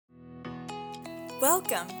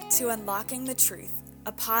Welcome to Unlocking the Truth,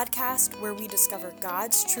 a podcast where we discover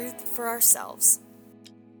God's truth for ourselves.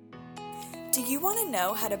 Do you want to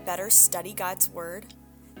know how to better study God's Word?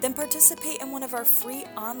 Then participate in one of our free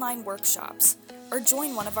online workshops or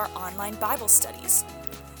join one of our online Bible studies.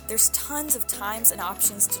 There's tons of times and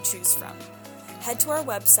options to choose from. Head to our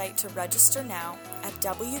website to register now at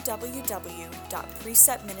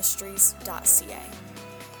www.preceptministries.ca.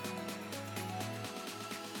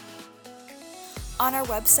 On our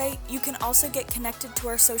website, you can also get connected to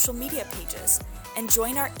our social media pages and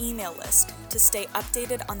join our email list to stay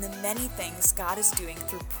updated on the many things God is doing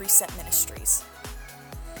through Precept Ministries.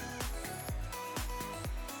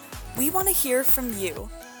 We want to hear from you.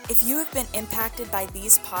 If you have been impacted by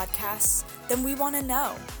these podcasts, then we want to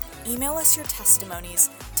know. Email us your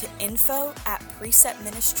testimonies to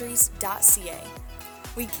info@preceptministries.ca.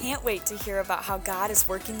 We can't wait to hear about how God is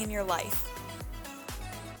working in your life.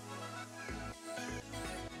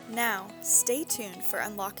 Now, stay tuned for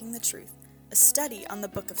Unlocking the Truth, a study on the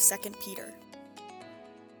book of 2 Peter.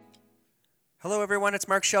 Hello, everyone. It's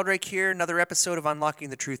Mark Sheldrake here. Another episode of Unlocking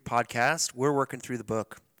the Truth podcast. We're working through the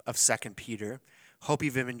book of 2 Peter. Hope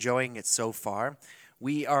you've been enjoying it so far.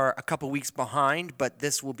 We are a couple weeks behind, but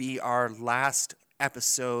this will be our last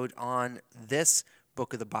episode on this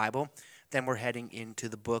book of the Bible. Then we're heading into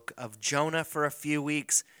the book of Jonah for a few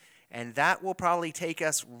weeks. And that will probably take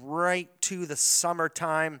us right to the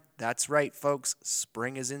summertime. That's right, folks.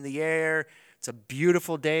 Spring is in the air. It's a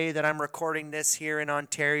beautiful day that I'm recording this here in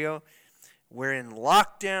Ontario. We're in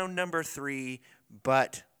lockdown number 3,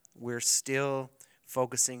 but we're still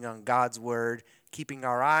focusing on God's Word, keeping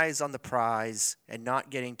our eyes on the prize and not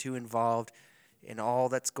getting too involved in all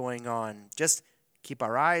that's going on. Just keep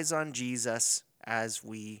our eyes on Jesus as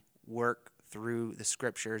we work through the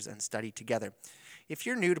Scriptures and study together. If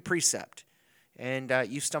you're new to Precept and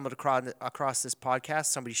you stumbled across this podcast,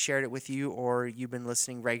 somebody shared it with you, or you've been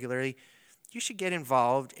listening regularly, you should get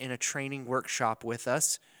involved in a training workshop with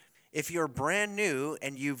us. If you're brand new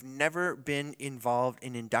and you've never been involved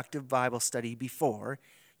in inductive Bible study before,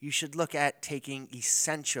 you should look at taking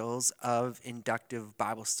Essentials of Inductive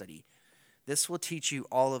Bible Study. This will teach you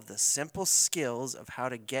all of the simple skills of how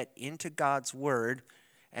to get into God's Word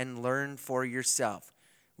and learn for yourself.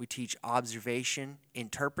 We teach observation,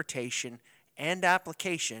 interpretation, and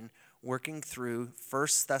application, working through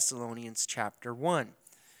 1 Thessalonians chapter 1.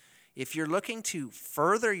 If you're looking to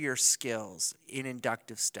further your skills in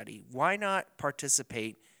inductive study, why not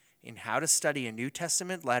participate in how to study a New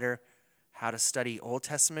Testament letter, how to study Old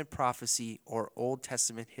Testament prophecy, or Old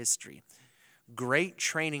Testament history? Great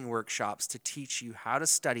training workshops to teach you how to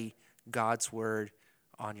study God's Word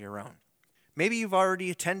on your own. Maybe you've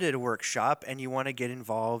already attended a workshop and you want to get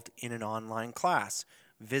involved in an online class.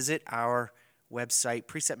 Visit our website,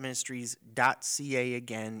 preceptministries.ca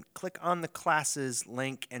again. Click on the classes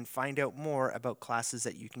link and find out more about classes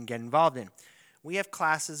that you can get involved in. We have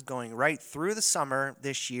classes going right through the summer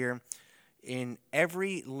this year in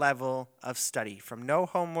every level of study, from no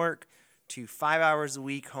homework to 5 hours a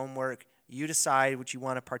week homework. You decide what you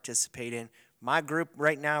want to participate in. My group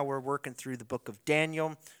right now, we're working through the book of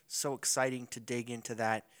Daniel. So exciting to dig into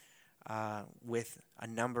that with a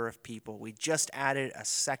number of people. We just added a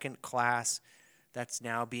second class that's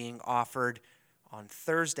now being offered on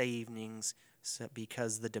Thursday evenings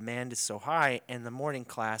because the demand is so high and the morning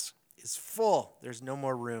class is full. There's no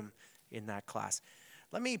more room in that class.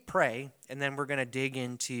 Let me pray, and then we're going to dig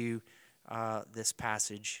into this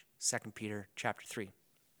passage, 2 Peter chapter 3.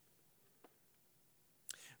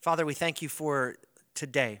 Father, we thank you for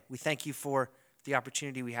today. We thank you for the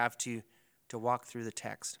opportunity we have to walk through the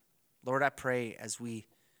text. Lord, I pray as we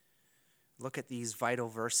look at these vital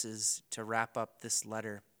verses to wrap up this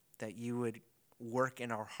letter, that you would work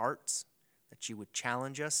in our hearts, that you would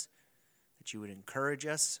challenge us, that you would encourage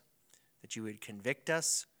us, that you would convict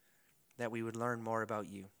us, that we would learn more about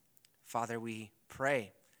you. Father, we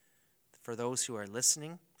pray for those who are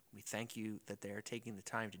listening. We thank you that they are taking the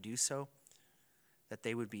time to do so, that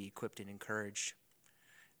they would be equipped and encouraged,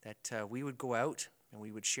 that we would go out and we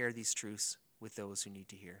would share these truths with those who need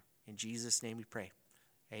to hear. In Jesus' name we pray.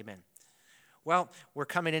 Amen. Well, we're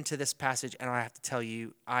coming into this passage, and I have to tell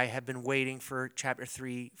you, I have been waiting for chapter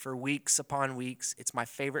 3 for weeks upon weeks. It's my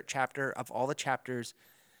favorite chapter of all the chapters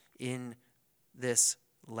in this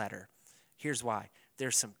letter. Here's why.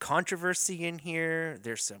 There's some controversy in here.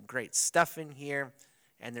 There's some great stuff in here.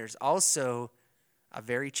 And there's also a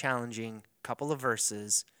very challenging couple of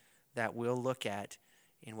verses that we'll look at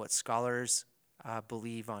in what scholars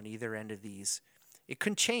believe on either end of these. It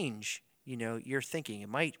can change, your thinking. It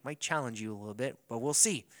might challenge you a little bit, but we'll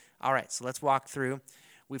see. All right, so let's walk through.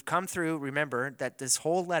 We've come through, remember, that this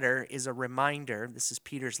whole letter is a reminder. This is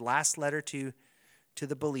Peter's last letter to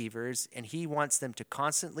the believers, and he wants them to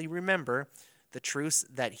constantly remember the truths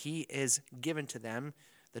that he is given to them,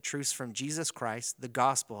 the truths from Jesus Christ, the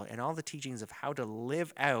gospel, and all the teachings of how to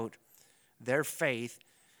live out their faith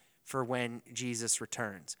for when Jesus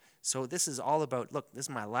returns. So this is all about, look, this is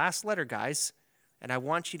my last letter, guys, and I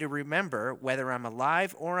want you to remember, whether I'm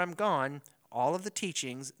alive or I'm gone, all of the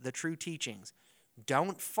teachings, the true teachings.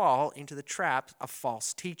 Don't fall into the trap of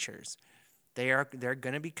false teachers. They're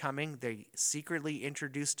going to be coming. They secretly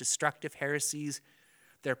introduce destructive heresies.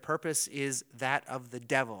 Their purpose is that of the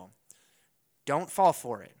devil. Don't fall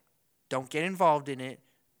for it. Don't get involved in it.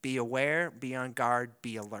 Be aware, be on guard,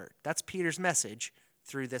 be alert. That's Peter's message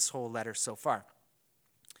through this whole letter so far.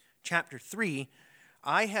 Chapter 3,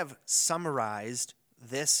 I have summarized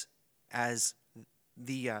this as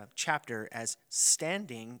the chapter as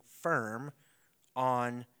standing firm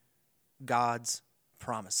on God's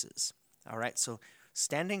promises. All right, so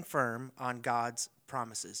standing firm on God's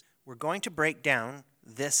promises. We're going to break down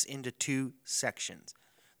this into two sections.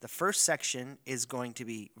 The first section is going to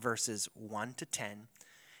be verses 1 to 10,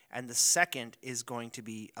 and the second is going to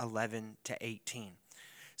be 11 to 18.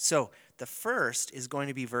 So the first is going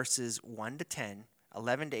to be verses 1 to 10,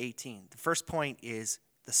 11 to 18. The first point is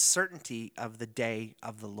the certainty of the day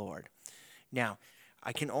of the Lord. Now,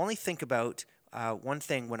 I can only think about one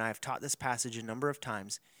thing when I've taught this passage a number of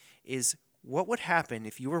times is what would happen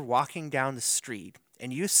if you were walking down the street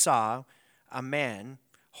and you saw a man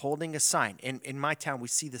holding a sign. In my town, we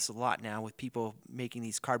see this a lot now with people making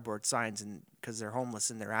these cardboard signs and because they're homeless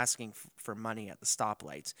and they're asking for money at the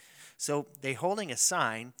stoplights. So they're holding a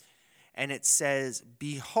sign and it says,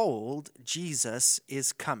 "Behold, Jesus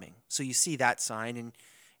is coming." So you see that sign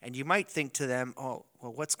and you might think to them, "Oh,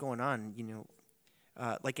 well, what's going on?"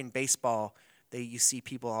 Like in baseball, you see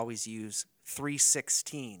people always use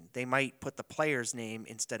 316. They might put the player's name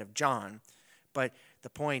instead of John, but the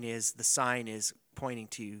point is the sign is pointing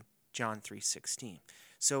to John 3:16.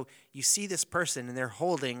 So you see this person and they're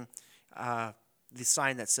holding the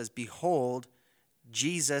sign that says, "Behold,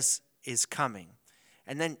 Jesus is coming."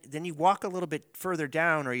 And then you walk a little bit further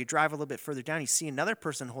down or you drive a little bit further down, you see another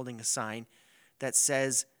person holding a sign that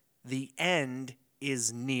says, "The end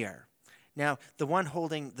is near." Now, the one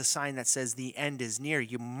holding the sign that says the end is near,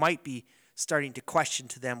 you might be starting to question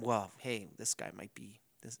to them, well, hey, this guy might be,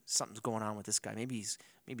 something's going on with this guy. Maybe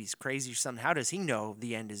he's crazy or something. How does he know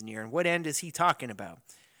the end is near? And what end is he talking about?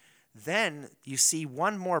 Then you see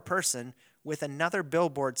one more person with another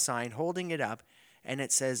billboard sign holding it up, and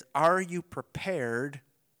it says, "Are you prepared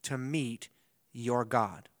to meet your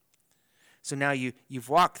God?" So now you've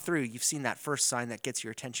walked through, you've seen that first sign that gets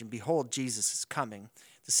your attention. Behold, Jesus is coming.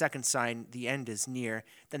 The second sign, the end is near.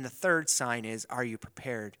 Then the third sign is, are you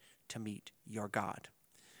prepared to meet your God?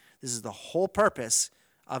 This is the whole purpose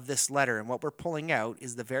of this letter. And what we're pulling out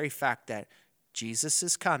is the very fact that Jesus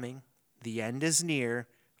is coming. The end is near.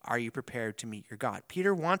 Are you prepared to meet your God?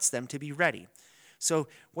 Peter wants them to be ready. So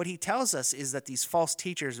what he tells us is that these false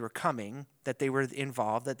teachers were coming, that they were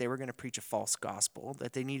involved, that they were going to preach a false gospel,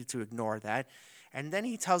 that they needed to ignore that. And then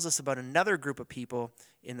he tells us about another group of people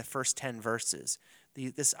in the first 10 verses.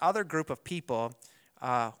 This other group of people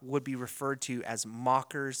would be referred to as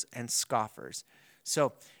mockers and scoffers.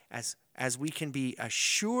 So as we can be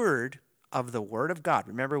assured of the Word of God,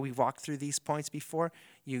 remember we walked through these points before?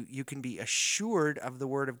 You can be assured of the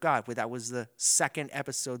Word of God. That was the second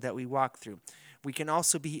episode that we walked through. We can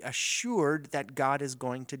also be assured that God is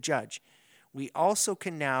going to judge. We also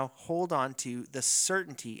can now hold on to the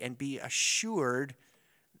certainty and be assured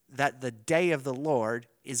that the day of the Lord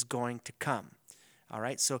is going to come. All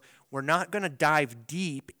right, so we're not going to dive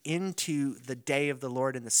deep into the day of the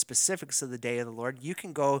Lord and the specifics of the day of the Lord. You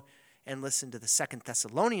can go and listen to the 2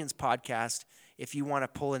 Thessalonians podcast if you want to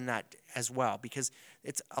pull in that as well, because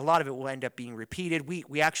a lot of it will end up being repeated.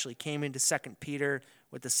 We actually came into 2 Peter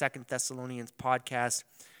with the 2 Thessalonians podcast,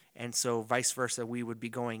 and so vice versa, we would be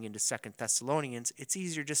going into 2 Thessalonians. It's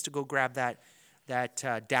easier just to go grab that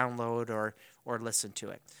download or listen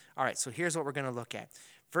to it. All right, so here's what we're going to look at.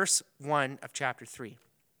 Verse 1 of chapter 3.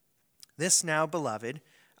 "This now, beloved,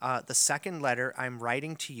 the second letter I'm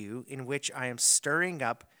writing to you, in which I am stirring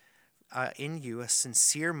up in you a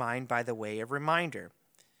sincere mind by the way of reminder,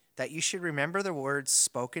 that you should remember the words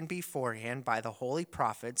spoken beforehand by the holy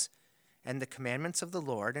prophets and the commandments of the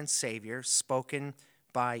Lord and Savior spoken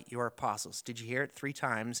by your apostles." Did you hear it 3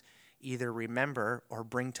 times? Either remember or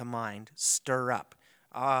bring to mind, stir up.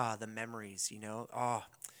 The memories,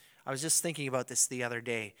 I was just thinking about this the other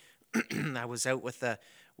day. I was out with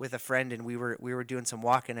with a friend, and we were doing some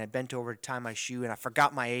walking. I bent over to tie my shoe, and I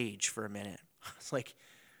forgot my age for a minute. I was like,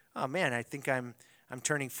 "Oh man, I think I'm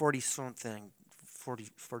turning 40 something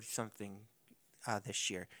this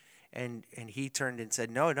year." And he turned and said,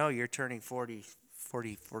 "No, you're turning 40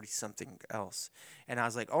 something else." And I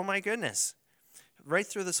was like, "Oh my goodness." Right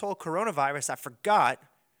through this whole coronavirus, I forgot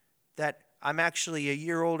that I'm actually a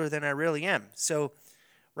year older than I really am. So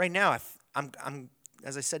right now, I'm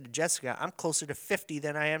as I said to Jessica, I'm closer to 50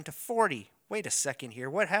 than I am to 40. Wait a second here.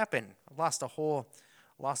 What happened? I lost a whole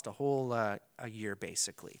a year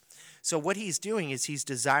basically. So what he's doing is he's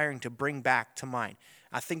desiring to bring back to mind.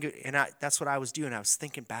 That's what I was doing. I was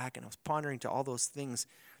thinking back and I was pondering to all those things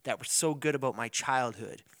that were so good about my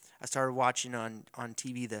childhood. I started watching on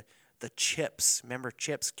TV the Chips. Remember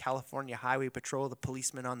Chips, California Highway Patrol, the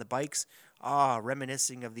policemen on the bikes?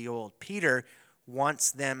 Reminiscing of the old. Peter wants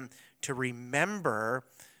them to remember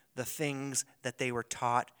the things that they were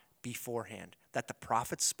taught beforehand, that the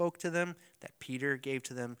prophets spoke to them, that Peter gave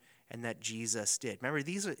to them, and that Jesus did. Remember,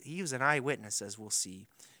 he was an eyewitness, as we'll see,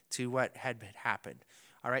 to what had happened.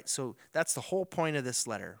 All right, so that's the whole point of this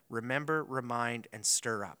letter. Remember, remind, and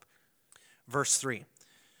stir up. Verse 3.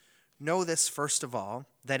 Know this, first of all,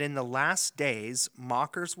 that in the last days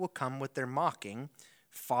mockers will come with their mocking,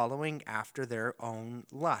 following after their own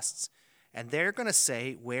lusts. And they're going to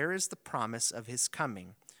say, where is the promise of his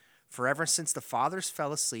coming? For ever since the fathers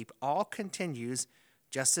fell asleep, all continues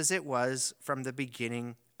just as it was from the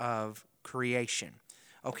beginning of creation.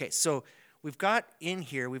 Okay, so we've got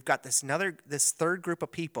this third group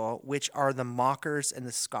of people, which are the mockers and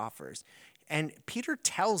the scoffers. And Peter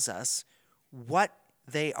tells us what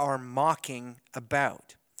they are mocking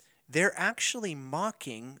about. They're actually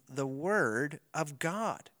mocking the word of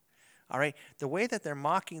God. All right, the way that they're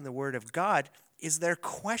mocking the word of God is they're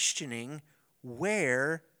questioning,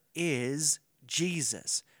 where is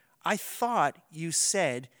Jesus? I thought you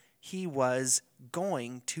said he was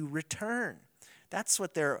going to return. That's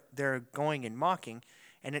what they're going and mocking,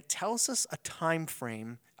 and it tells us a time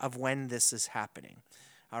frame of when this is happening.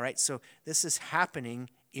 All right, so this is happening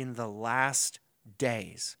in the last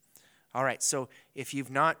days. All right, so if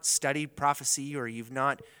you've not studied prophecy or you've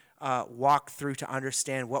not walked through to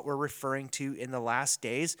understand what we're referring to in the last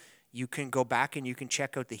days, you can go back and you can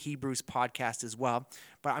check out the Hebrews podcast as well.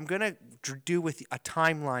 But I'm going to do with a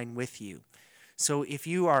timeline with you. So if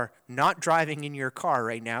you are not driving in your car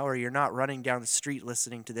right now, or you're not running down the street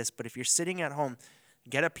listening to this, but if you're sitting at home,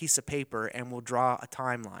 get a piece of paper and we'll draw a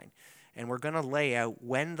timeline. And we're going to lay out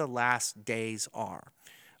when the last days are.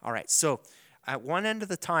 All right, so at one end of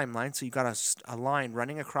the timeline, so you've got a line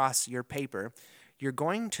running across your paper, you're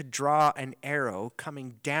going to draw an arrow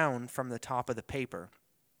coming down from the top of the paper.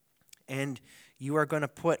 And you are going to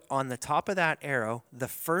put on the top of that arrow the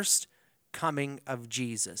first coming of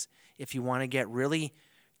Jesus. If you want to get really,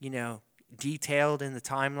 detailed in the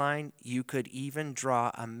timeline, you could even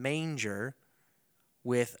draw a manger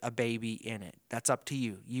with a baby in it. That's up to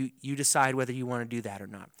you. You decide whether you want to do that or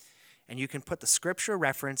not. And you can put the scripture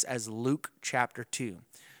reference as Luke chapter 2.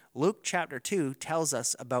 Luke chapter 2 tells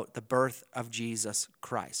us about the birth of Jesus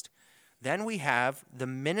Christ. Then we have the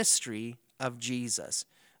ministry of Jesus.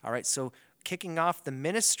 All right, so kicking off the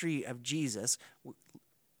ministry of Jesus,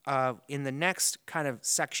 in the next kind of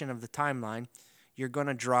section of the timeline, you're going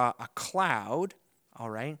to draw a cloud, all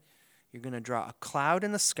right? You're going to draw a cloud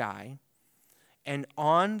in the sky, and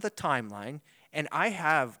on the timeline, and I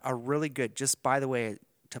have a really good, just by the way,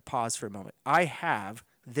 to pause for a moment, I have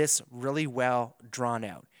this really well drawn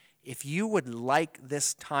out. If you would like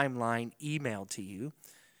this timeline emailed to you,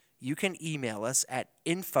 you can email us at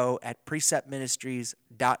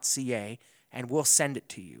info@preceptministries.ca, and we'll send it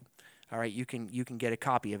to you. All right, you can get a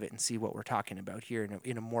copy of it and see what we're talking about here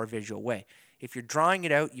in a more visual way. If you're drawing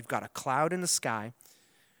it out, you've got a cloud in the sky.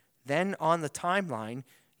 Then on the timeline,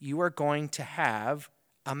 you are going to have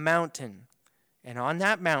a mountain. And on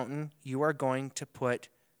that mountain, you are going to put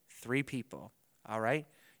 3 people. All right?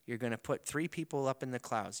 You're going to put 3 people up in the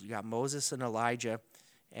clouds. You got Moses and Elijah,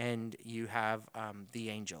 and you have the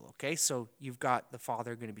angel. Okay, so you've got the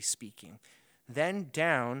Father going to be speaking. Then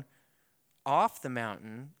down off the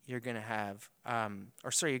mountain, you're going to have,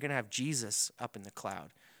 you're going to have Jesus up in the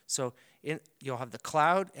cloud. So you'll have the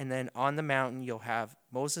cloud, and then on the mountain, you'll have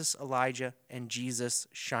Moses, Elijah, and Jesus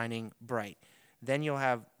shining bright. Then you'll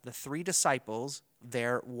have the 3 disciples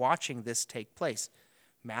there watching this take place.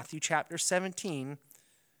 Matthew chapter 17,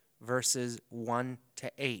 verses 1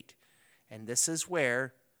 to 8. And this is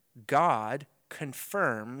where God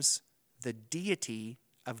confirms the deity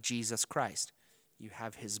of Jesus Christ. You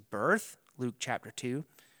have his birth, Luke chapter 2,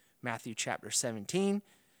 Matthew chapter 17.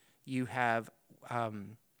 You have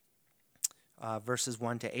verses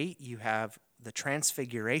 1 to 8, you have the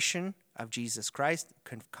transfiguration of Jesus Christ,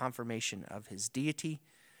 confirmation of his deity.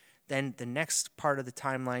 Then the next part of the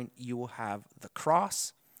timeline, you will have the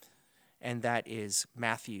cross, and that is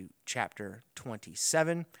Matthew chapter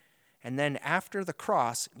 27. And then after the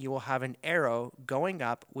cross, you will have an arrow going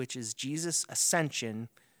up, which is Jesus' ascension,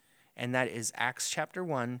 and that is Acts chapter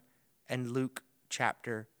 1 and Luke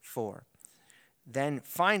chapter 4. Then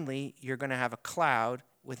finally, you're going to have a cloud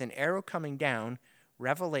with an arrow coming down,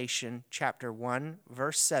 Revelation chapter 1,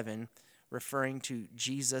 verse 7, referring to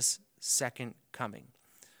Jesus' second coming.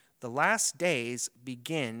 The last days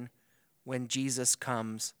begin when Jesus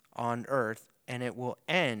comes on earth, and it will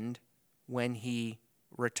end when he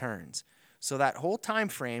returns. So that whole time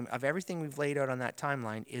frame of everything we've laid out on that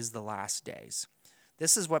timeline is the last days.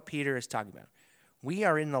 This is what Peter is talking about. We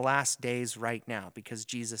are in the last days right now because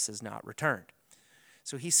Jesus has not returned.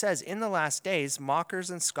 So he says, in the last days, mockers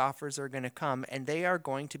and scoffers are going to come, and they are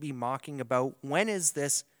going to be mocking about when is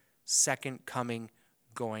this second coming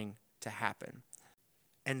going to happen.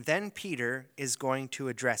 And then Peter is going to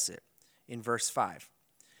address it in verse 5.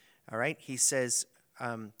 All right, he says,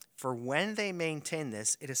 for when they maintain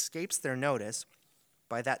this, it escapes their notice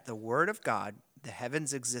by that the word of God, the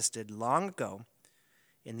heavens existed long ago,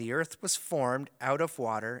 and the earth was formed out of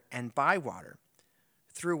water and by water,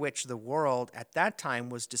 through which the world at that time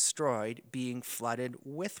was destroyed, being flooded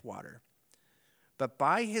with water. But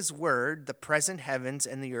by his word, the present heavens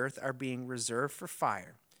and the earth are being reserved for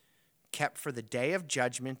fire, kept for the day of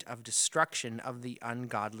judgment, of destruction of the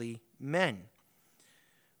ungodly men.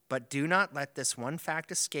 But do not let this one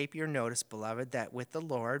fact escape your notice, beloved, that with the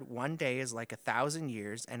Lord 1 day is like 1,000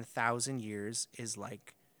 years, and 1,000 years is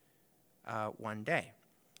like 1 day.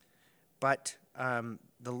 But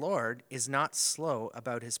the Lord is not slow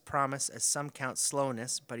about his promise, as some count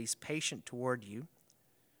slowness, but he's patient toward you,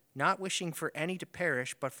 not wishing for any to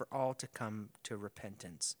perish, but for all to come to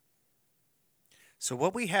repentance. So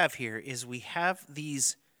what we have here is we have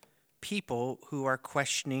these people who are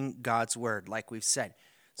questioning God's word, like we've said.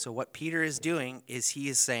 So what Peter is doing is he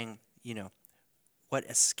is saying, what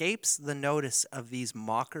escapes the notice of these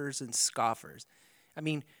mockers and scoffers, I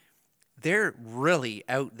mean, they're really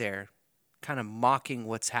out there kind of mocking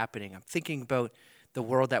what's happening. I'm thinking about the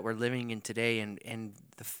world that we're living in today and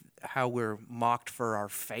how we're mocked for our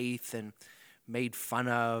faith and made fun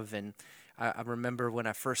of. And I remember when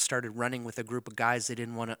I first started running with a group of guys, they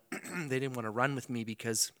didn't want to run with me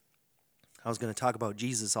because I was going to talk about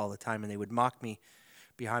Jesus all the time, and they would mock me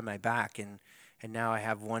behind my back. And now I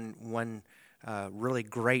have one really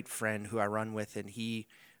great friend who I run with, and he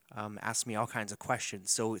asked me all kinds of questions.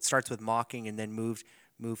 So it starts with mocking and then moved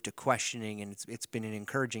to questioning, and it's been an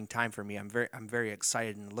encouraging time for me. I'm very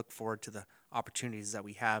excited and look forward to the opportunities that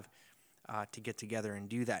we have to get together and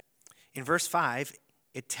do that. In verse 5,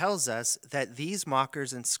 it tells us that these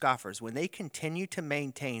mockers and scoffers, when they continue to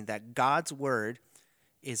maintain that God's word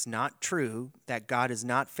is not true, that God is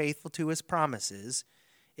not faithful to his promises,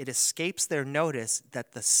 it escapes their notice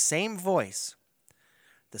that the same voice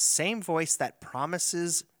that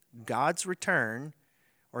promises God's return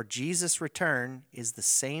or Jesus' return is the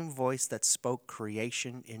same voice that spoke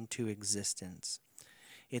creation into existence.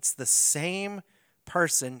 It's the same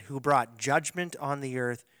person who brought judgment on the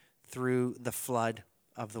earth through the flood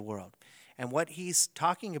of the world. And what he's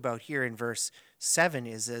talking about here in verse 7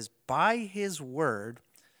 is as by his word,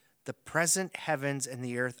 the present heavens and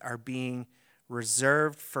the earth are being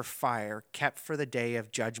reserved for fire, kept for the day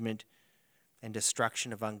of judgment and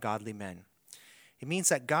destruction of ungodly men. It means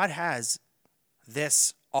that God has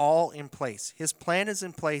this all in place. His plan is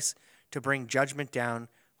in place to bring judgment down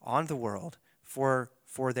on the world for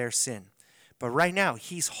their sin. But right now,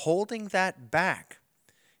 he's holding that back.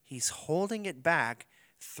 He's holding it back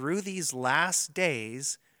through these last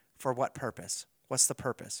days for what purpose? What's the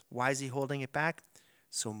purpose? Why is he holding it back?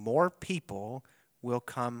 So more people will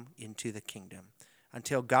come into the kingdom.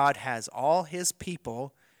 Until God has all his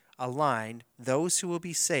people aligned, those who will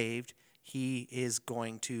be saved, he is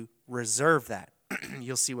going to reserve that.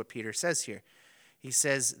 You'll see what Peter says here. He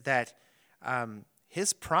says that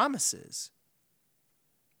his promises,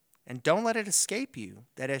 and don't let it escape you,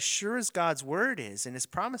 that as sure as God's word is and his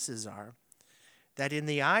promises are, that in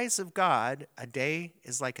the eyes of God, a day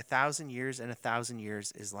is like 1,000 years and 1,000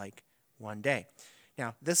 years is like 1 day.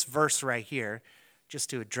 Now, this verse right here, just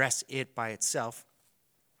to address it by itself,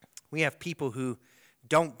 we have people who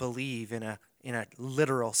don't believe in a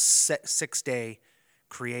literal 6-day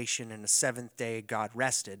creation and the 7th day God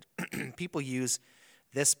rested. People use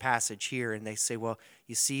this passage here and they say, well,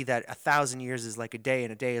 you see that 1,000 years is like a day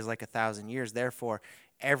and a day is like 1,000 years. Therefore,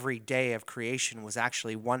 every day of creation was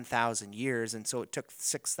actually 1,000 years, and so it took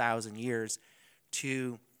 6,000 years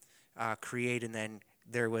to create, and then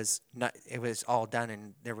it was all done,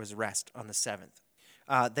 and there was rest on the seventh.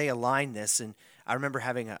 They aligned this, and I remember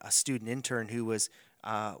having a student intern who was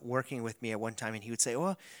working with me at one time, and he would say,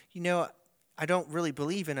 well, I don't really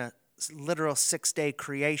believe in a literal 6-day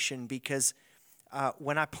creation because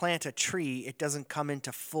when I plant a tree, it doesn't come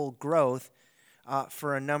into full growth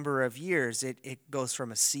for a number of years. It goes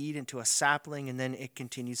from a seed into a sapling, and then it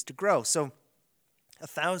continues to grow. So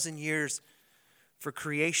 1,000 years for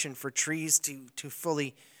creation, for trees to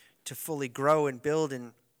fully grow and build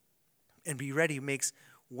and be ready makes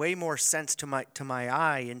way more sense to my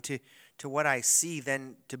eye and to what I see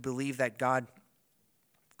than to believe that God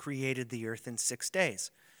created the earth in 6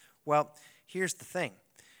 days. Well, here's the thing.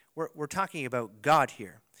 We're talking about God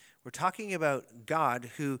here. We're talking about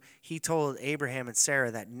God who he told Abraham and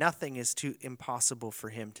Sarah that nothing is too impossible for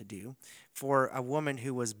him to do. For a woman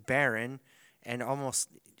who was barren and almost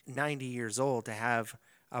 90 years old to have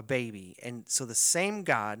a baby. And so the same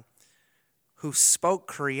God who spoke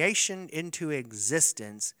creation into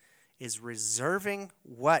existence is reserving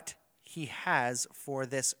what he has for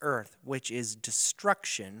this earth, which is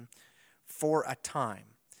destruction, for a time.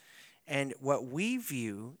 And what we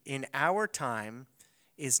view in our time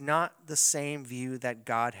is not the same view that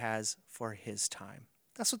God has for his time.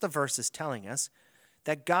 That's what the verse is telling us,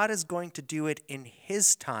 that God is going to do it in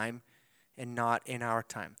his time and not in our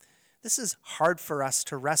time. This is hard for us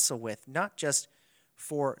to wrestle with, not just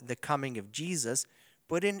for the coming of Jesus,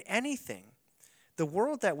 but in anything. The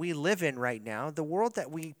world that we live in right now, the world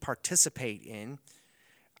that we participate in,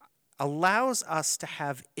 allows us to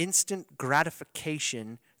have instant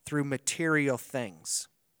gratification through material things.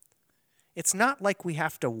 It's not like we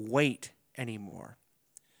have to wait anymore.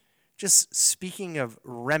 Just speaking of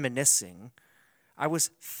reminiscing, I was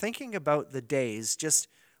thinking about the days just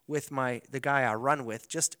with the guy I run with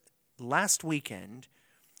just last weekend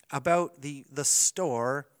about the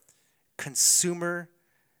store consumer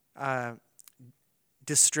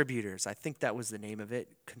distributors. I think that was the name of it,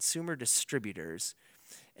 consumer distributors.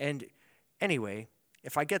 And anyway,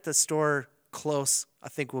 if I get the store close, I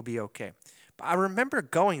think we'll be okay. But I remember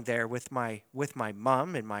going there with my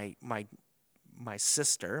mom and my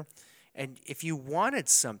sister, and if you wanted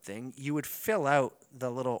something, you would fill out the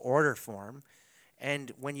little order form,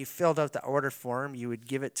 and when you filled out the order form, you would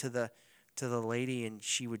give it to the lady, and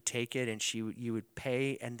she would take it, and you would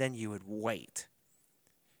pay, and then you would wait.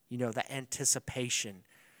 The anticipation.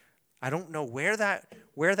 I don't know where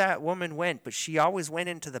that woman went, but she always went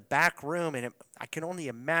into the back room, and I can only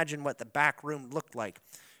imagine what the back room looked like.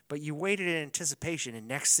 But you waited in anticipation, and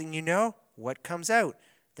next thing you know, what comes out?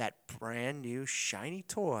 That brand new shiny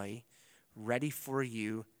toy ready for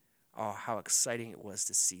you. Oh, how exciting it was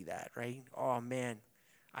to see that, right? Oh, man,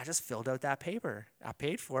 I just filled out that paper. I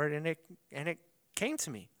paid for it, and it came to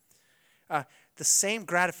me. The same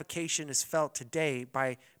gratification is felt today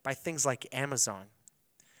by things like Amazon.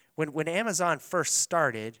 When Amazon first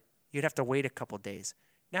started, you'd have to wait a couple days.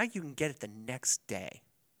 Now you can get it the next day.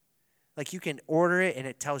 Like you can order it and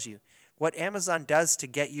it tells you. What Amazon does to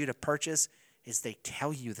get you to purchase is they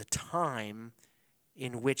tell you the time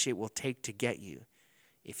in which it will take to get you.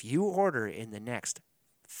 If you order in the next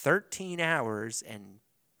 13 hours and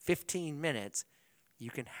 15 minutes,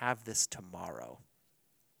 you can have this tomorrow.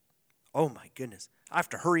 Oh my goodness, I have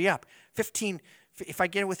to hurry up. If I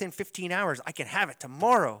get it within 15 hours, I can have it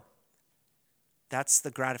tomorrow. That's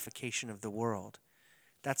the gratification of the world.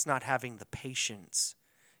 That's not having the patience.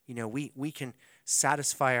 We can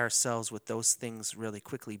satisfy ourselves with those things really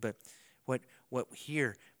quickly, but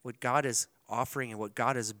what God is offering and what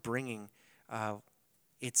God is bringing,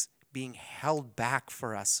 it's being held back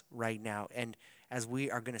for us right now. And as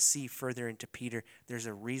we are going to see further into Peter, there's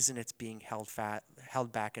a reason it's being held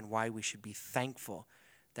back and why we should be thankful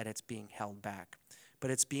that it's being held back.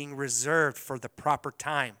 But it's being reserved for the proper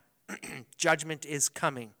time. Judgment is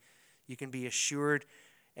coming. You can be assured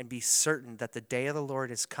and be certain that the day of the Lord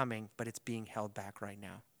is coming, but it's being held back right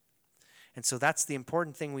now. And so that's the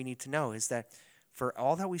important thing we need to know, is that for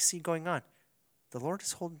all that we see going on, the Lord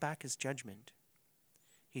is holding back his judgment.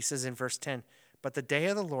 He says in verse 10, but the day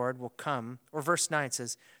of the Lord will come, or verse 9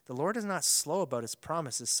 says, the Lord is not slow about his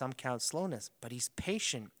promises, some count slowness, but he's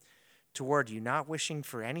patient toward you, not wishing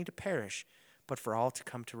for any to perish, but for all to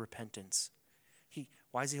come to repentance.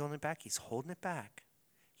 Why is he holding it back? He's holding it back.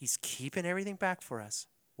 He's keeping everything back for us.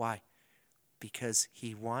 Why? Because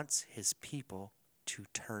he wants his people to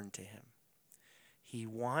turn to him. He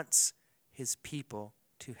wants his people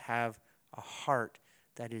to have a heart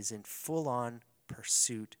that is in full-on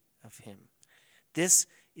pursuit of him. This,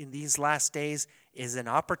 in these last days, is an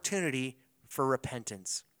opportunity for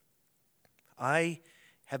repentance. I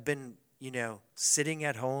have been, sitting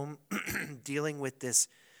at home dealing with this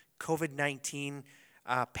COVID-19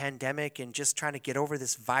 pandemic and just trying to get over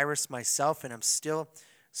this virus myself, and I'm still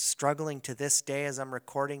struggling to this day as I'm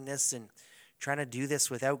recording this and trying to do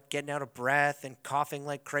this without getting out of breath and coughing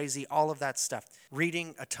like crazy, all of that stuff.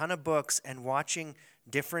 Reading a ton of books and watching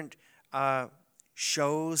different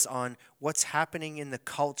shows on what's happening in the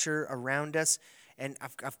culture around us. And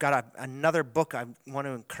I've got another book I want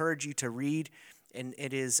to encourage you to read, and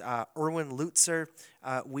it is Erwin Lutzer,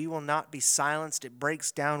 We Will Not Be Silenced. It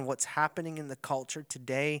breaks down what's happening in the culture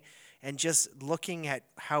today and just looking at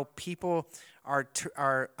how people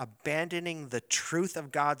are abandoning the truth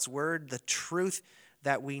of God's word, the truth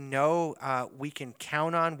that we know we can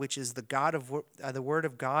count on, which is the word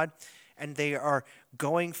of God. And they are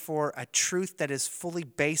going for a truth that is fully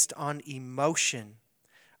based on emotion,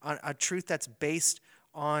 on a truth that's based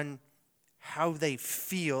on how they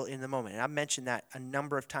feel in the moment. And I've mentioned that a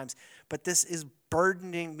number of times, but this is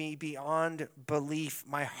burdening me beyond belief.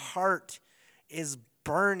 My heart is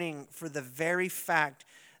burning for the very fact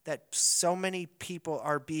that so many people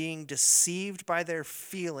are being deceived by their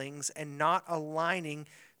feelings and not aligning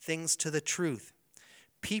things to the truth.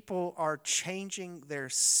 People are changing their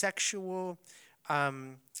sexual,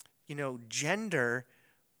 gender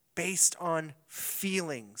based on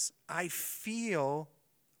feelings. I feel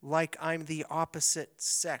like I'm the opposite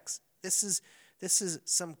sex. This is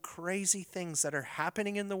some crazy things that are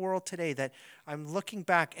happening in the world today that I'm looking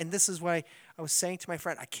back, and this is why I was saying to my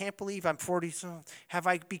friend, I can't believe I'm 40. Have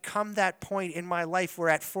I become that point in my life where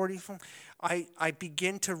at 40, I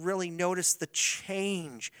begin to really notice the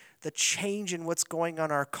change in what's going on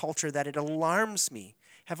in our culture, that it alarms me.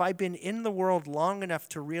 Have I been in the world long enough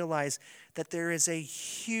to realize that there is a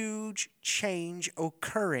huge change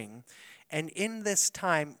occurring? And in this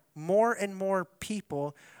time, more and more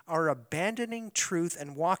people are abandoning truth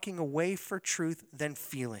and walking away for truth than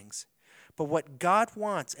feelings. But what God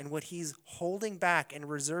wants and what he's holding back and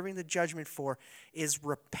reserving the judgment for is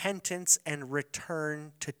repentance and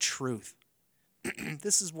return to truth.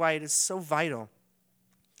 This is why it is so vital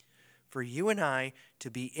for you and I to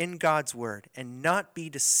be in God's word and not be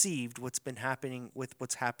deceived with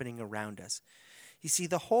what's happening around us. You see,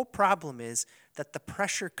 the whole problem is that the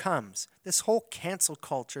pressure comes. This whole cancel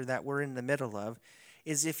culture that we're in the middle of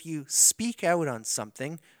is if you speak out on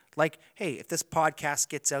something, like, hey, if this podcast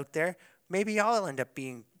gets out there, maybe I'll end up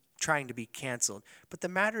trying to be canceled. But the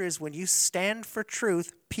matter is, when you stand for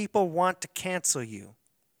truth, people want to cancel you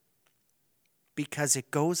because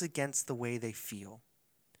it goes against the way they feel.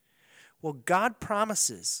 Well, God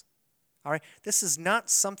promises, all right, this is not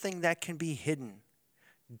something that can be hidden.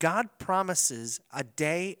 God promises a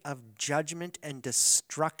day of judgment and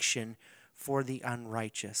destruction for the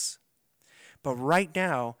unrighteous. But right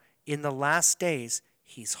now, in the last days,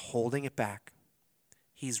 he's holding it back.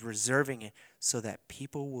 He's reserving it so that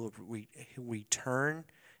people will return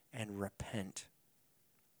and repent.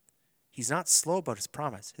 He's not slow about his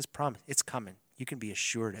promise. His promise, it's coming. You can be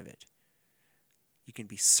assured of it. You can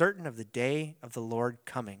be certain of the day of the Lord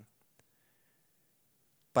coming.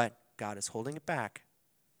 But God is holding it back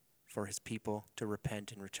for his people to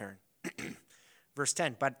repent and return. Verse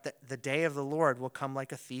 10, but the day of the Lord will come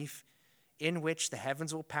like a thief, in which the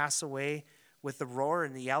heavens will pass away with the roar,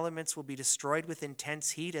 and the elements will be destroyed with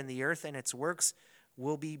intense heat, and the earth and its works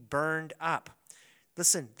will be burned up.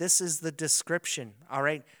 Listen, this is the description, all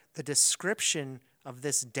right? The description of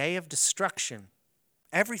this day of destruction.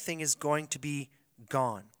 Everything is going to be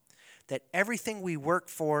gone. That everything we work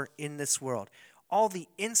for in this world, all the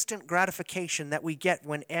instant gratification that we get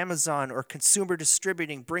when Amazon or consumer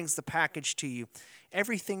distributing brings the package to you,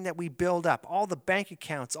 everything that we build up, all the bank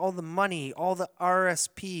accounts, all the money, all the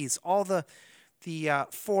RSPs, all the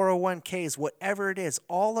 401ks, whatever it is,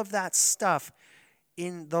 all of that stuff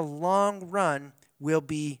in the long run will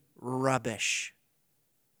be rubbish.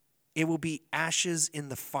 It will be ashes in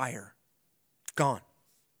the fire. Gone.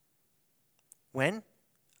 When?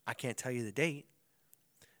 I can't tell you the date.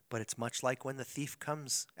 But it's much like when the thief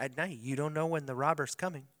comes at night. You don't know when the robber's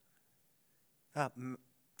coming.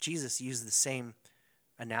 Jesus used the same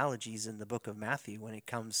analogies in the book of Matthew when it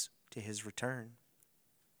comes to his return.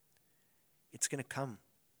 It's going to come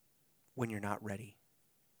when you're not ready.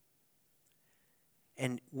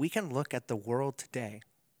 And we can look at the world today.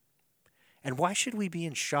 And why should we be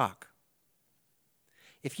in shock?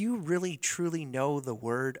 If you really truly know the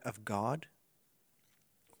Word of God,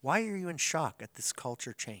 why are you in shock at this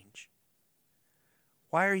culture change?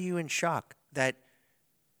 Why are you in shock that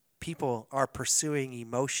people are pursuing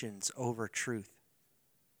emotions over truth?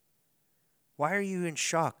 Why are you in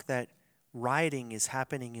shock that rioting is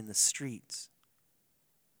happening in the streets?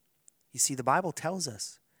 You see, the Bible tells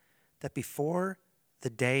us that before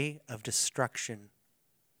the day of destruction,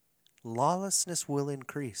 lawlessness will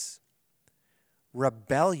increase.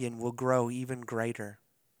 Rebellion will grow even greater.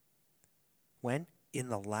 When? In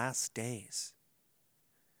the last days.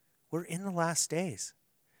 We're in the last days.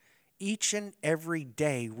 Each and every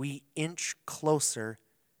day we inch closer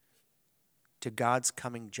to God's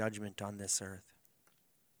coming judgment on this earth.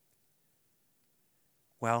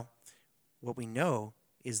 Well, what we know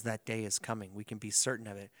is that day is coming. We can be certain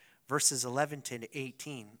of it. Verses 11 to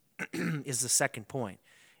 18 is the second point.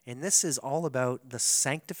 And this is all about the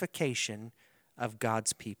sanctification of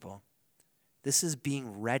God's people. This is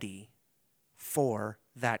being ready for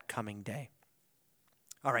that coming day.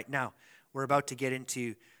 All right, now we're about to get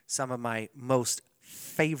into some of my most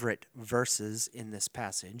favorite verses in this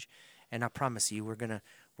passage. And I promise you, we're gonna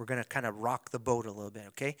kind of rock the boat a little bit,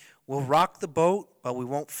 okay? We'll rock the boat, but we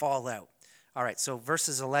won't fall out. All right, so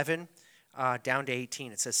verses 11 down to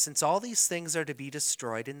 18, it says, "Since all these things are to be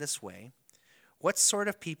destroyed in this way, what sort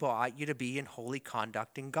of people ought you to be in holy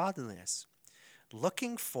conduct and godliness,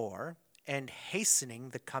 looking for and hastening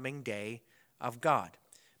the coming day of God,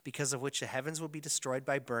 because of which the heavens will be destroyed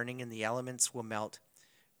by burning and the elements will melt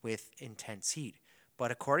with intense heat. But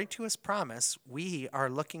according to his promise, we are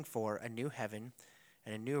looking for a new heaven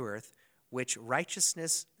and a new earth, which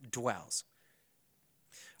righteousness dwells."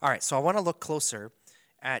 All right, so I want to look closer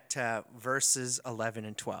at verses 11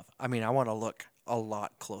 and 12. I mean, I want to look a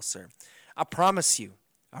lot closer. I promise you,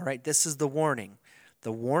 all right, this is the warning.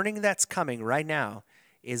 The warning that's coming right now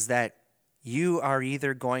is that you are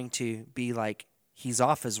either going to be like, he's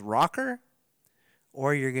off his rocker,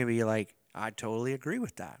 or you're going to be like, I totally agree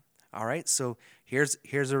with that. All right, so here's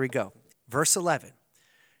where we go. Verse 11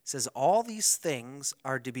 says, "All these things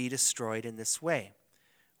are to be destroyed in this way.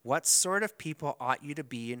 What sort of people ought you to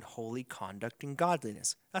be in holy conduct and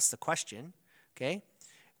godliness?" That's the question, okay?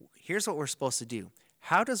 Here's what we're supposed to do.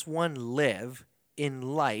 How does one live in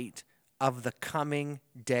light of the coming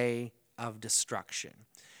day of destruction?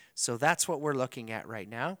 So that's what we're looking at right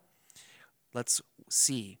now. Let's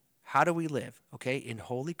see. How do we live, okay, in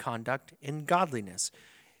holy conduct and godliness?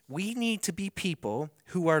 We need to be people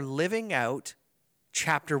who are living out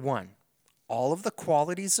chapter 1. All of the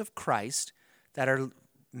qualities of Christ that are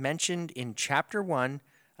mentioned in chapter 1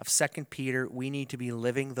 of 2 Peter, we need to be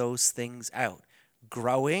living those things out.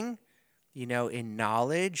 Growing, in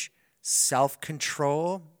knowledge,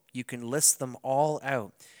 self-control, you can list them all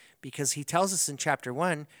out. Because he tells us in chapter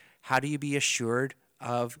 1, how do you be assured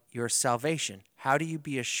of your salvation? How do you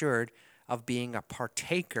be assured of being a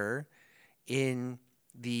partaker in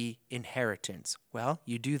the inheritance? Well,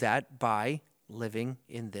 you do that by living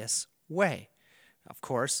in this way. Of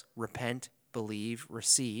course, repent, believe,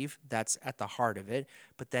 receive, that's at the heart of it,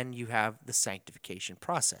 but then you have the sanctification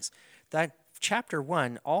process. That chapter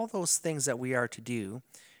 1, all those things that we are to do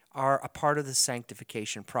are a part of the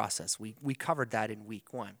sanctification process. We covered that in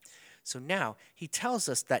week 1. So now he tells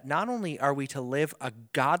us that not only are we to live a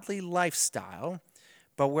godly lifestyle,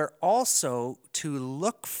 but we're also to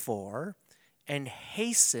look for and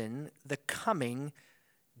hasten the coming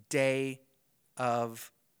day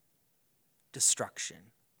of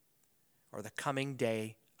destruction, or the coming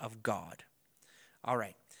day of God. All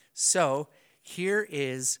right, so here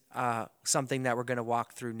is something that we're going to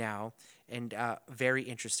walk through now, and very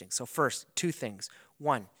interesting. So first, two things.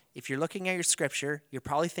 One, if you're looking at your scripture, you're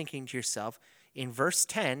probably thinking to yourself, in verse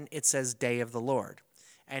 10, it says day of the Lord.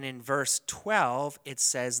 And in verse 12, it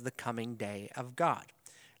says the coming day of God.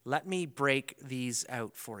 Let me break these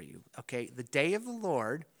out for you, okay? The day of the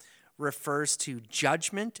Lord refers to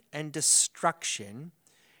judgment and destruction,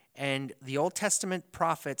 and the Old Testament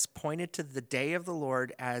prophets pointed to the day of the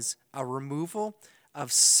Lord as a removal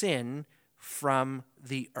of sin from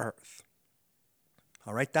the earth.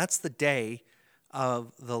 All right, that's the day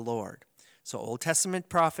of the Lord. So Old Testament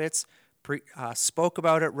prophets spoke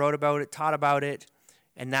about it, wrote about it, taught about it,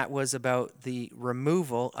 and that was about the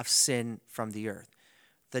removal of sin from the earth.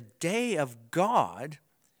 The day of God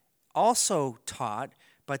also taught,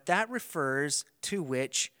 but that refers to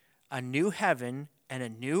which a new heaven and a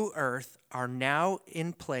new earth are now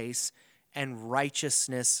in place and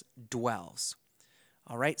righteousness dwells.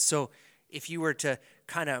 All right, so if you were to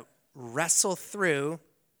kind of wrestle through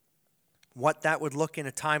what that would look in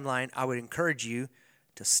a timeline, I would encourage you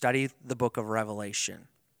to study the book of Revelation.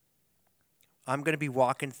 I'm going to be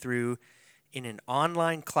walking through in an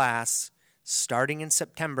online class starting in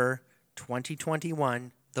September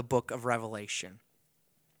 2021, the book of Revelation.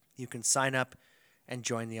 You can sign up and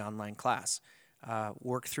join the online class.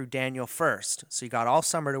 work through Daniel first. So you got all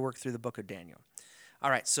summer to work through the book of Daniel. All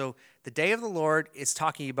right, so the day of the Lord is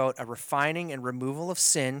talking about a refining and removal of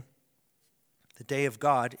sin. The day of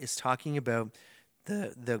God is talking about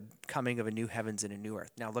the coming of a new heavens and a new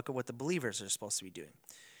earth. Now look at what the believers are supposed to be doing.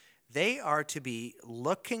 They are to be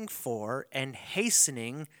looking for and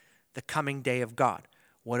hastening the coming day of God.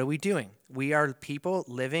 What are we doing? We are people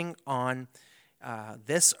living on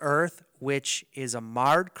this earth, which is a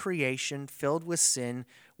marred creation filled with sin.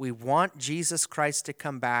 We want Jesus Christ to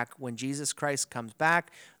come back. When Jesus Christ comes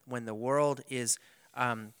back, when the world is,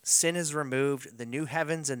 sin is removed, the new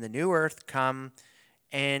heavens and the new earth come,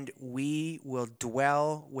 and we will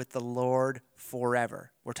dwell with the Lord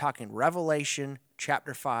forever. We're talking Revelation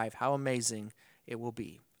chapter 5, how amazing it will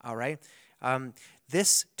be, all right?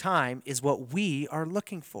 This time is what we are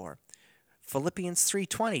looking for. Philippians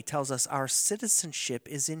 3:20 tells us our citizenship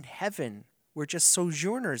is in heaven. We're just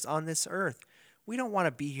sojourners on this earth. We don't want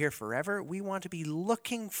to be here forever. We want to be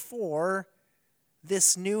looking for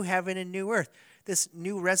this new heaven and new earth, this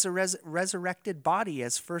new resurrected body,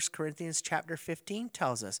 as 1 Corinthians chapter 15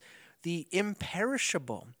 tells us, the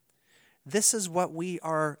imperishable. This is what we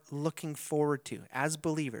are looking forward to as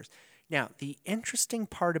believers. Now, the interesting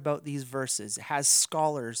part about these verses has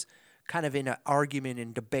scholars kind of in an argument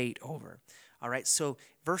and debate over. All right, so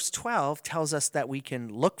verse 12 tells us that we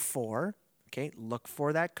can look for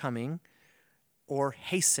that coming, or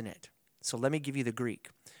hasten it. So let me give you the Greek.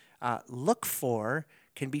 Look for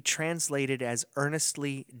can be translated as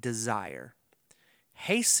earnestly desire.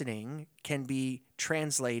 Hastening can be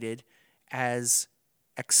translated as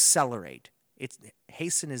accelerate.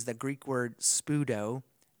 Hasten is the Greek word spudo,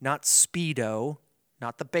 not speedo,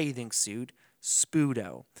 not the bathing suit,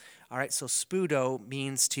 spudo. All right, so spudo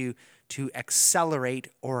means to accelerate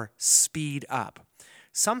or speed up.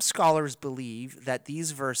 Some scholars believe that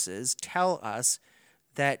these verses tell us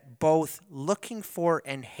that both looking for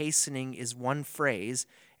and hastening is one phrase,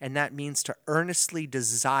 and that means to earnestly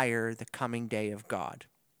desire the coming day of God.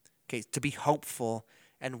 Okay, to be hopeful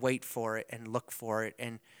and wait for it and look for it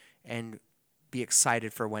and be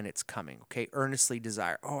excited for when it's coming. Okay, earnestly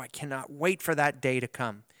desire. Oh, I cannot wait for that day to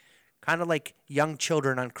come. Kind of like young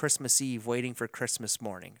children on Christmas Eve waiting for Christmas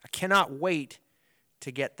morning. I cannot wait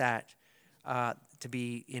to get that, to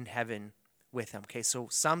be in heaven with him. Okay, so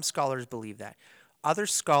some scholars believe that. Other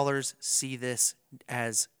scholars see this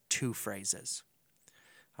as two phrases.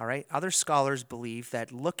 All right, other scholars believe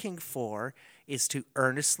that looking for is to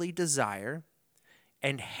earnestly desire,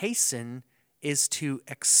 and hasten is to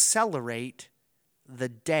accelerate the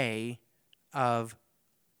day of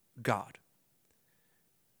God.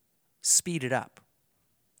 Speed it up.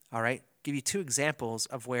 All right, give you two examples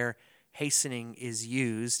of where hastening is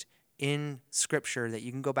used in Scripture that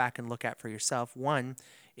you can go back and look at for yourself. One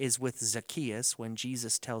is with Zacchaeus, when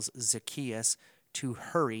Jesus tells Zacchaeus to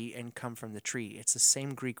hurry and come from the tree. It's the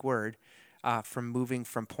same Greek word from moving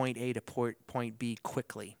from point A to point B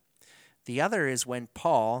quickly. The other is when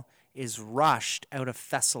Paul is rushed out of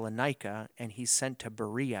Thessalonica and he's sent to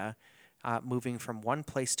Berea, moving from one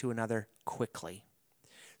place to another quickly.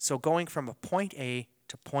 So going from a point A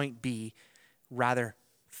to point B rather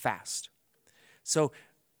fast. So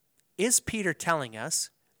is Peter telling us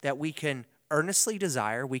that we can earnestly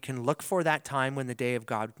desire, we can look for that time when the day of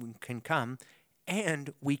God can come,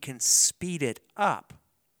 and we can speed it up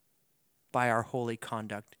by our holy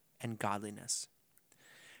conduct and godliness?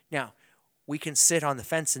 Now, we can sit on the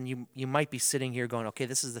fence, and you might be sitting here going, okay,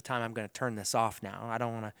 this is the time I'm going to turn this off now. I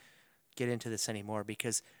don't want to get into this anymore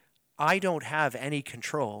because I don't have any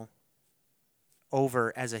control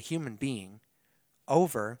over, as a human being,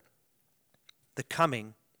 over the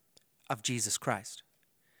coming of Jesus Christ.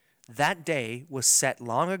 That day was set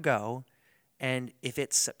long ago, and if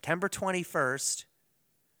it's September 21st,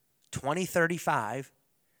 2035,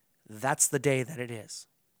 that's the day that it is.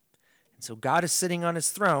 And so God is sitting on his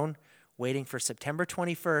throne waiting for September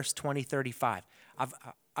 21st, 2035.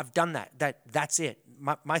 I've done that. That's it.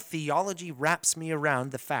 My theology wraps me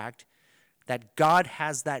around the fact that God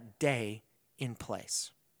has that day in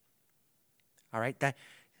place. All right? That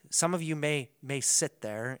some of you may sit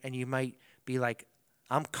there and you might be like,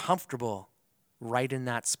 I'm comfortable right in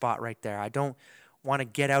that spot right there. I don't want to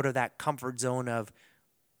get out of that comfort zone of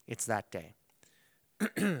it's that day.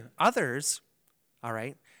 Others, all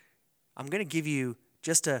right, I'm going to give you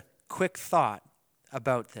just a quick thought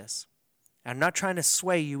about this. I'm not trying to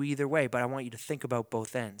sway you either way, but I want you to think about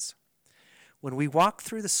both ends. When we walk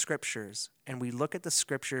through the Scriptures and we look at the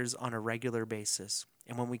Scriptures on a regular basis,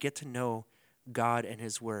 and when we get to know God and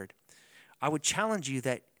his word, I would challenge you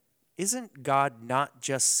that isn't God not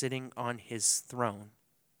just sitting on his throne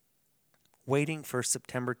waiting for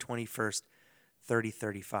September 21st,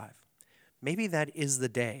 3035. Maybe that is the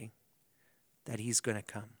day that he's going to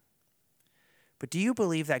come. But do you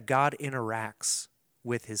believe that God interacts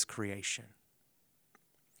with his creation?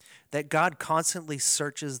 That God constantly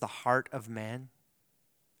searches the heart of man?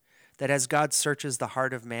 That as God searches the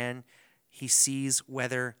heart of man, he sees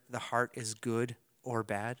whether the heart is good or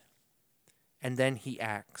bad, and then he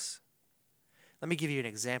acts. Let me give you an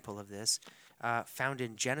example of this, found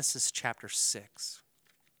in Genesis chapter 6.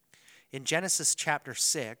 In Genesis chapter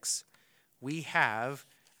 6, we have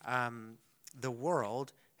the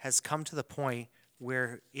world has come to the point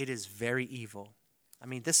where it is very evil. I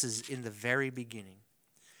mean, this is in the very beginning.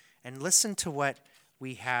 And listen to what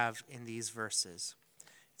we have in these verses.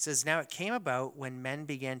 It says, "Now it came about when men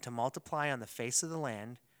began to multiply on the face of the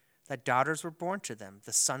land, that daughters were born to them.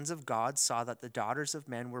 The sons of God saw that the daughters of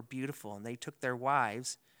men were beautiful, and they took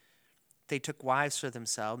wives for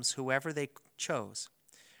themselves, whoever they chose.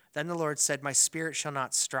 Then the Lord said, My spirit shall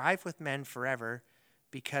not strive with men forever,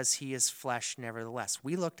 because he is flesh nevertheless."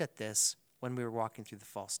 We looked at this when we were walking through the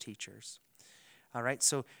false teachers. All right,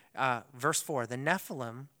 so verse 4, "The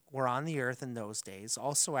Nephilim were on the earth in those days.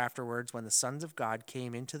 Also afterwards, when the sons of God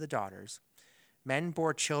came into the daughters, men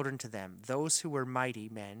bore children to them, those who were mighty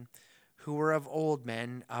men, who were of old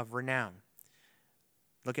men of renown."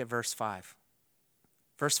 Look at verse 5.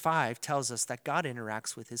 Verse 5 tells us that God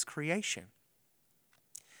interacts with his creation.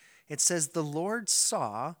 It says, "The Lord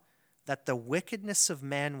saw that the wickedness of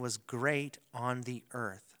man was great on the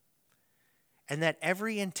earth, and that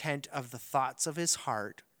every intent of the thoughts of his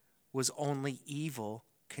heart was only evil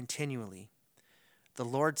continually. The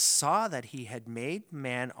Lord saw that he had made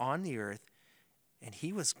man on the earth, and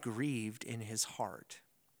he was grieved in his heart.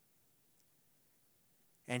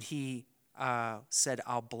 And he said,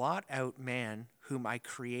 I'll blot out man, whom I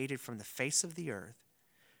created from the face of the earth,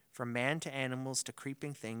 from man to animals to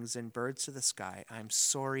creeping things and birds to the sky. I'm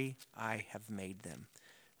sorry I have made them."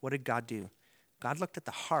 What did God do? God looked at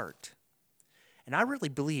the heart. And I really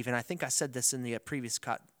believe, and I think I said this in the previous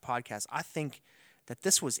podcast, I think that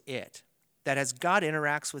this was it. That as God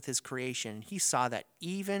interacts with his creation, he saw that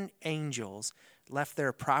even angels left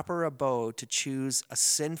their proper abode to choose a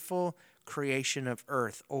sinful creation of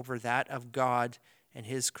earth over that of God and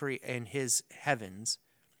his heavens,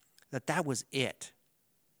 that was it.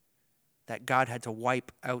 That God had to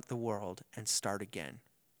wipe out the world and start again.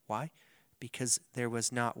 Why? Because there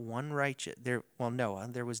was not one righteous. There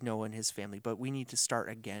was Noah and his family, but we need to start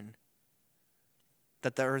again.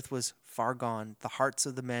 That the earth was far gone. The hearts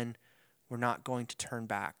of the men were not going to turn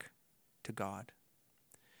back to God.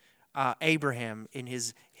 Abraham, in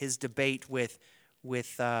his debate with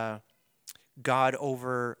God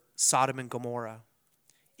over Sodom and Gomorrah,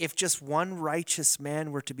 if just one righteous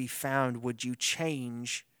man were to be found, would you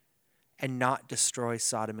change and not destroy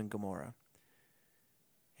Sodom and Gomorrah?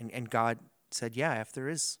 And God said, yeah, if there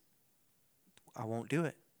is, I won't do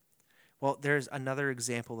it. Well, there's another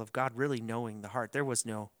example of God really knowing the heart. There was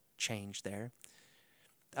no change there.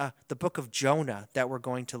 The book of Jonah that we're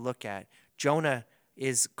going to look at, Jonah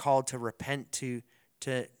is called to repent to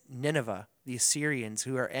Nineveh, the Assyrians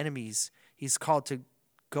who are enemies. He's called to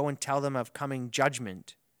go and tell them of coming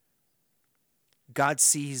judgment. God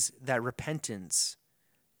sees that repentance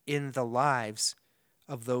in the lives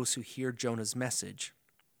of those who hear Jonah's message.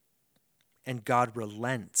 And God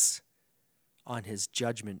relents on his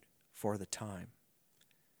judgment for the time.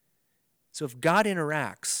 So if God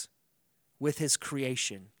interacts with his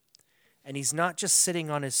creation, and he's not just sitting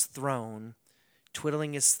on his throne,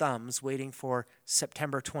 twiddling his thumbs, waiting for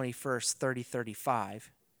September 21st,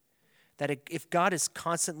 3035, that if God is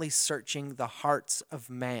constantly searching the hearts of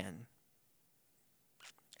man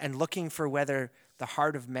and looking for whether the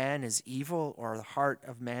heart of man is evil or the heart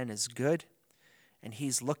of man is good, and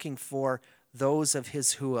he's looking for those of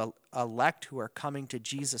his who elect who are coming to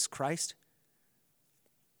Jesus Christ,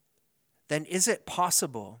 then is it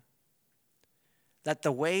possible that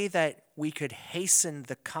the way that we could hasten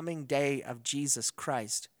the coming day of Jesus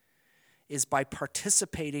Christ is by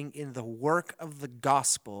participating in the work of the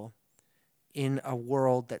gospel in a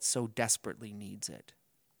world that so desperately needs it?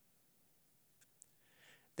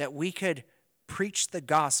 That we could preach the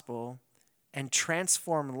gospel and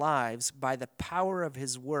transform lives by the power of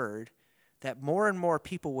his word, that more and more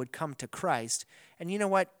people would come to Christ. And you know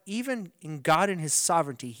what? Even in God and his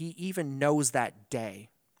sovereignty, he even knows that day.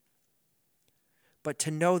 But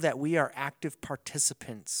to know that we are active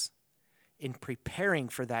participants in preparing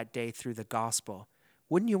for that day through the gospel,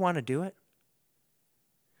 wouldn't you want to do it?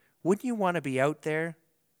 Wouldn't you want to be out there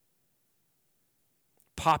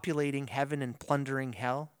populating heaven and plundering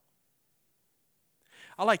hell?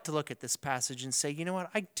 I like to look at this passage and say, you know what?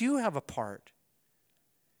 I do have a part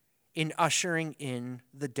in ushering in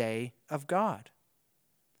the day of God.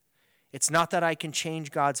 It's not that I can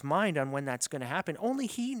change God's mind on when that's going to happen. Only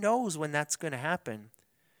He knows when that's going to happen.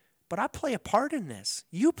 But I play a part in this.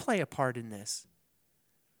 You play a part in this.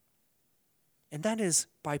 And that is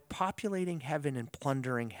by populating heaven and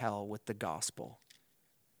plundering hell with the gospel.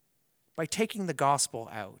 By taking the gospel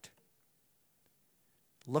out.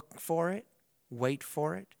 Look for it, wait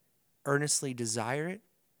for it, earnestly desire it,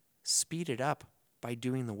 speed it up by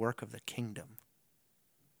doing the work of the kingdom.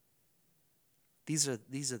 These are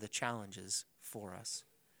the challenges for us.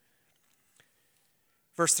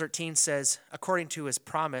 Verse 13 says, according to his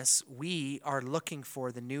promise, we are looking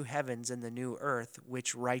for the new heavens and the new earth,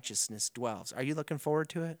 which righteousness dwells. Are you looking forward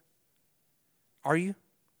to it? Are you?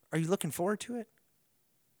 Are you looking forward to it?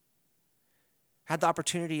 Had the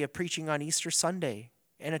opportunity of preaching on Easter Sunday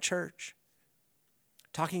in a church,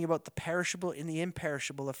 talking about the perishable and the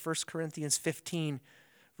imperishable of 1 Corinthians 15,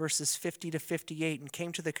 verses 50 to 58, and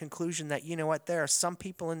came to the conclusion that, you know what, there are some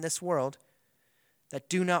people in this world that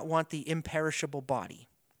do not want the imperishable body.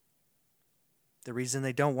 The reason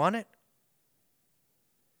they don't want it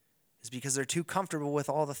is because they're too comfortable with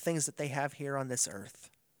all the things that they have here on this earth.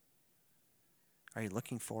 Are you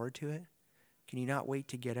looking forward to it? Can you not wait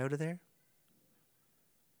to get out of there?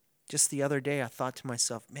 Just the other day, I thought to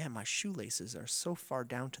myself, man, my shoelaces are so far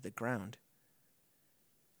down to the ground.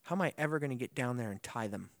 How am I ever going to get down there and tie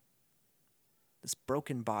them? This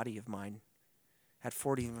broken body of mine, at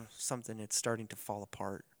 40-something, it's starting to fall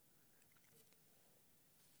apart.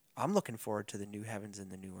 I'm looking forward to the new heavens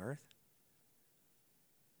and the new earth.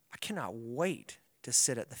 I cannot wait to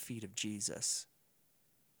sit at the feet of Jesus,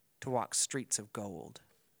 to walk streets of gold,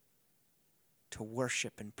 to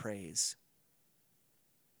worship and praise.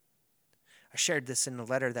 I shared this in a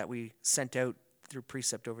letter that we sent out through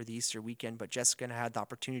Precept over the Easter weekend, but Jessica and I had the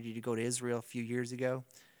opportunity to go to Israel a few years ago,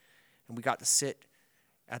 and we got to sit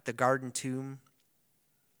at the Garden Tomb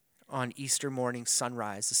on Easter morning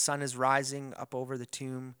sunrise. The sun is rising up over the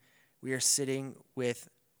tomb. We are sitting with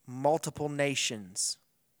multiple nations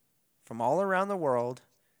from all around the world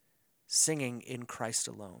singing in Christ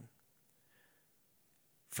alone.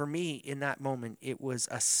 For me, in that moment, it was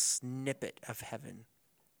a snippet of heaven.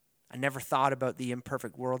 I never thought about the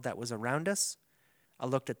imperfect world that was around us. I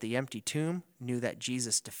looked at the empty tomb, knew that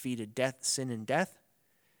Jesus defeated death, sin, and death.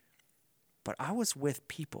 But I was with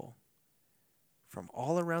people from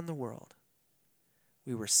all around the world.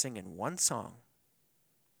 We were singing one song,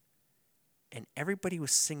 and everybody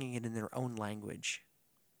was singing it in their own language.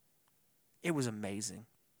 It was amazing.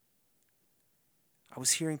 I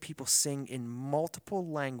was hearing people sing in multiple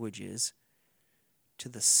languages to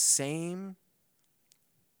the same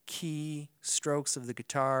key strokes of the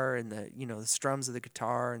guitar and the strums of the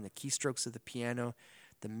guitar and the keystrokes of the piano.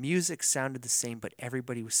 The music sounded the same, but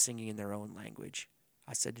everybody was singing in their own language.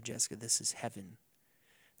 I said to Jessica, this is heaven.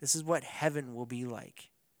 This is what heaven will be like.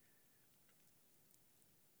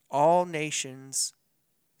 All nations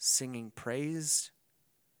singing praise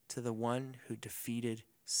to the one who defeated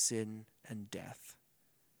sin and death.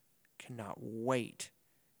 Cannot wait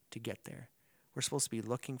to get there. We're supposed to be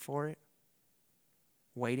looking for it,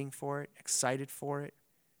 waiting for it, excited for it,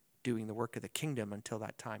 doing the work of the kingdom until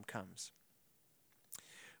that time comes.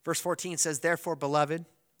 Verse 14 says, therefore, beloved,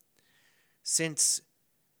 since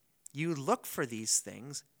you look for these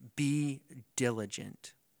things, be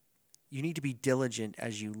diligent. You need to be diligent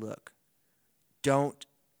as you look. Don't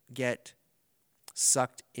get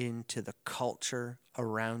sucked into the culture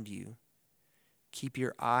around you. Keep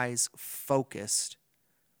your eyes focused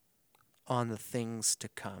on the things to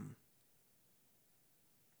come.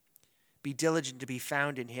 Be diligent to be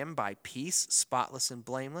found in him by peace, spotless and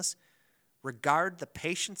blameless. Regard the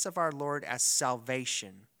patience of our Lord as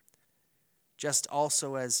salvation, just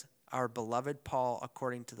also as our beloved Paul,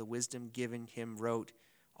 according to the wisdom given him, wrote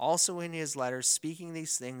also in his letters, speaking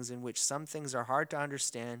these things, in which some things are hard to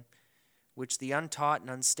understand, which the untaught and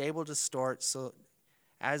unstable distort, so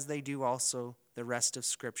as they do also the rest of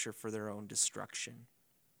Scripture for their own destruction.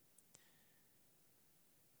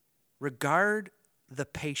 Regard the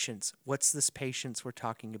patience. What's this patience we're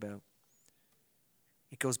talking about?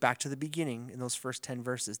 It goes back to the beginning in those first 10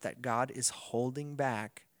 verses that God is holding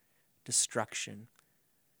back destruction.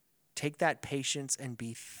 Take that patience and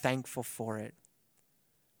be thankful for it.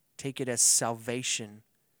 Take it as salvation,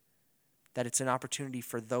 that it's an opportunity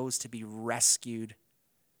for those to be rescued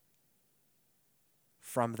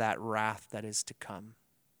from that wrath that is to come.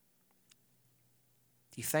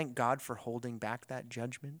 Do you thank God for holding back that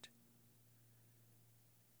judgment?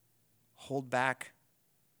 Hold back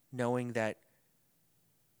knowing that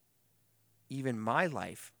even my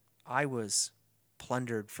life, I was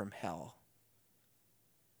plundered from hell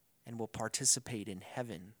and will participate in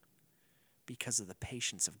heaven because of the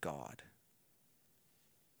patience of God.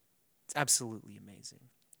 It's absolutely amazing.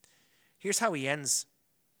 Here's how he ends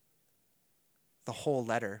the whole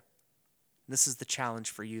letter. This is the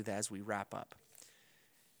challenge for you as we wrap up.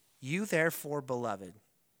 You therefore, beloved,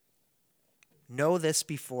 know this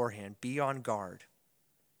beforehand, be on guard,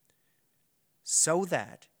 so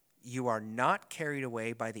that you are not carried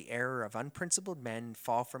away by the error of unprincipled men and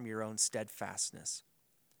fall from your own steadfastness.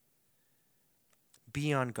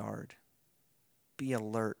 Be on guard. Be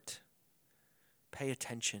alert. Pay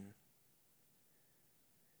attention.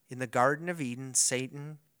 In the Garden of Eden,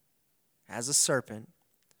 Satan, as a serpent,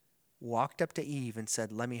 walked up to Eve and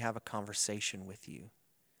said, "Let me have a conversation with you."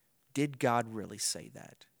 Did God really say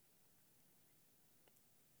that?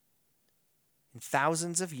 In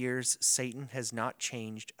thousands of years, Satan has not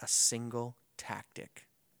changed a single tactic.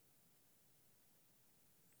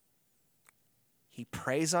 He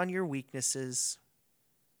preys on your weaknesses,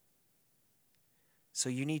 so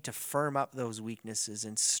you need to firm up those weaknesses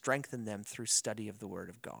and strengthen them through study of the Word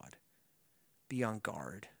of God. Be on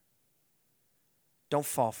guard. Don't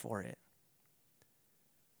fall for it.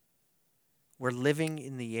 We're living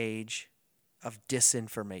in the age of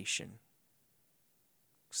disinformation.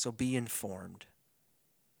 So be informed.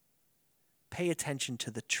 Pay attention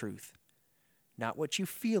to the truth. Not what you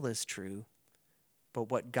feel is true, but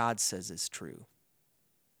what God says is true.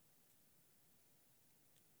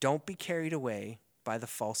 Don't be carried away by the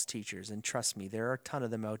false teachers. And trust me, there are a ton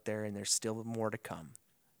of them out there, and there's still more to come.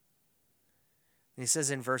 And he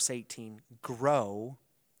says in verse 18, grow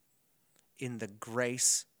in the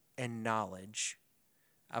grace and knowledge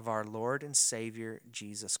of our Lord and Savior,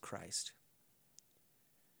 Jesus Christ.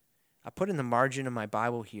 I put in the margin of my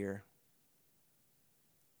Bible here,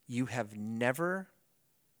 you have never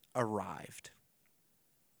arrived.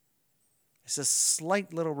 It's a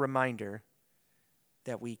slight little reminder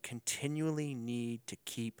that we continually need to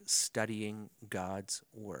keep studying God's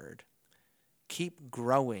Word. Keep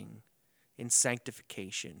growing in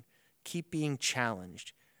sanctification. Keep being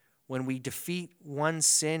challenged. When we defeat one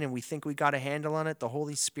sin and we think we got a handle on it, the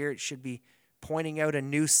Holy Spirit should be pointing out a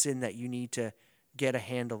new sin that you need to get a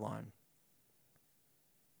handle on.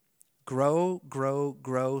 Grow, grow,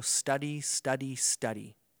 grow, study, study,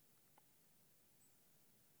 study.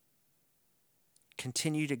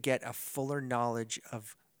 Continue to get a fuller knowledge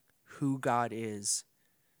of who God is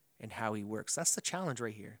and how he works. That's the challenge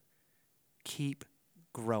right here. Keep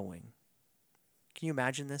growing. Can you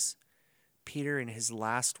imagine this? Peter in his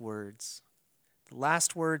last words, the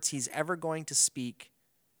last words he's ever going to speak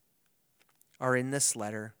are in this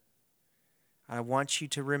letter. I want you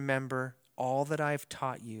to remember all that I've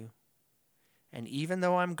taught you. And even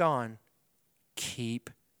though I'm gone, keep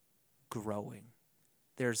growing.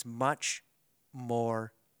 There's much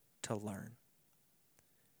more to learn.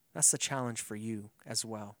 That's the challenge for you as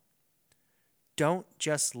well. Don't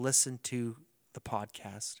just listen to the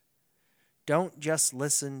podcast. Don't just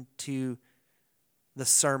listen to the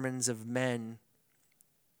sermons of men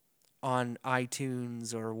on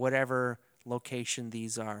iTunes or whatever location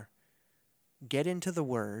these are. Get into the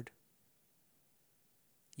Word.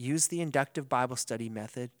 Use the inductive Bible study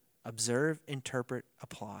method. Observe, interpret,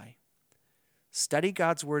 apply. Study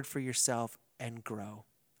God's Word for yourself and grow.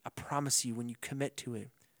 I promise you, when you commit to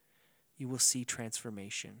it, you will see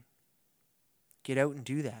transformation. Get out and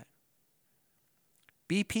do that.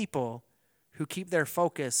 Be people who keep their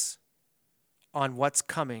focus on what's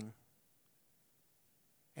coming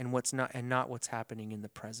and what's not, and not what's happening in the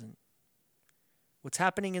present. What's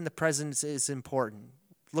happening in the present is important.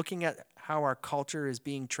 Looking at how our culture is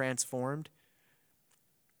being transformed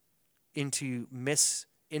into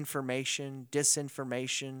misinformation,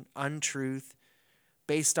 disinformation, untruth,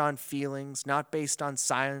 based on feelings, not based on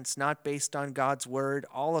science, not based on God's Word.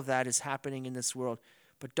 All of that is happening in this world.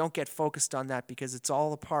 But don't get focused on that, because it's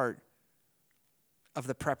all a part of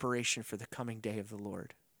the preparation for the coming day of the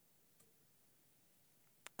Lord.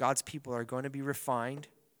 God's people are going to be refined.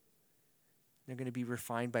 They're going to be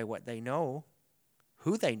refined by what they know,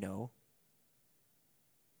 who they know,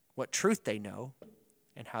 what truth they know,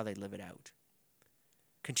 and how they live it out.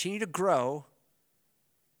 Continue to grow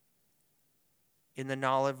in the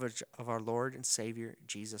knowledge of our Lord and Savior,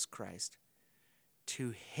 Jesus Christ.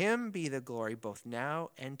 To him be the glory both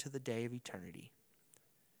now and to the day of eternity.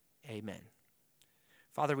 Amen.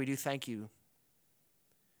 Father, we do thank you.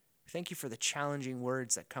 Thank you for the challenging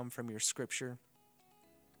words that come from your scripture.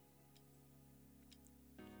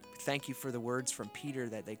 Thank you for the words from Peter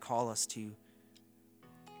that they call us to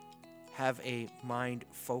have a mind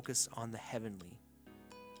focused on the heavenly.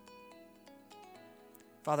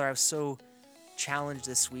 Father, I was so challenged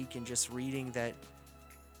this week in just reading that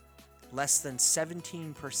less than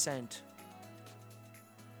 17%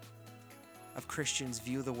 of Christians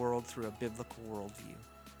view the world through a biblical worldview.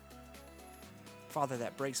 Father,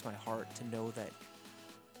 that breaks my heart to know that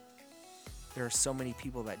there are so many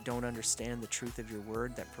people that don't understand the truth of your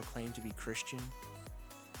word, that proclaim to be Christian,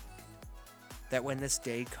 that when this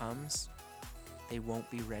day comes, they won't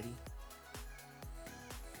be ready.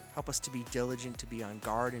 Help us to be diligent, to be on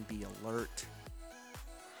guard and be alert,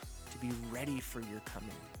 to be ready for your coming,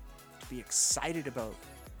 to be excited about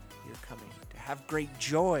your coming, to have great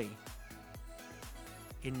joy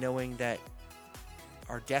in knowing that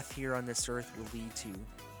our death here on this earth will lead to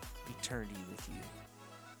eternity with you.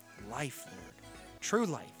 Life, Lord, true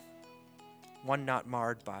life, one not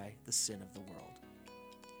marred by the sin of the world.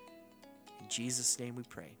 In Jesus' name we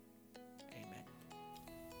pray. Amen.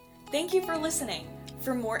 Thank you for listening.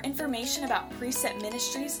 For more information about Precept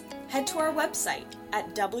Ministries, head to our website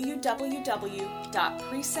at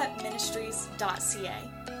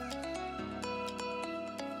www.preceptministries.ca.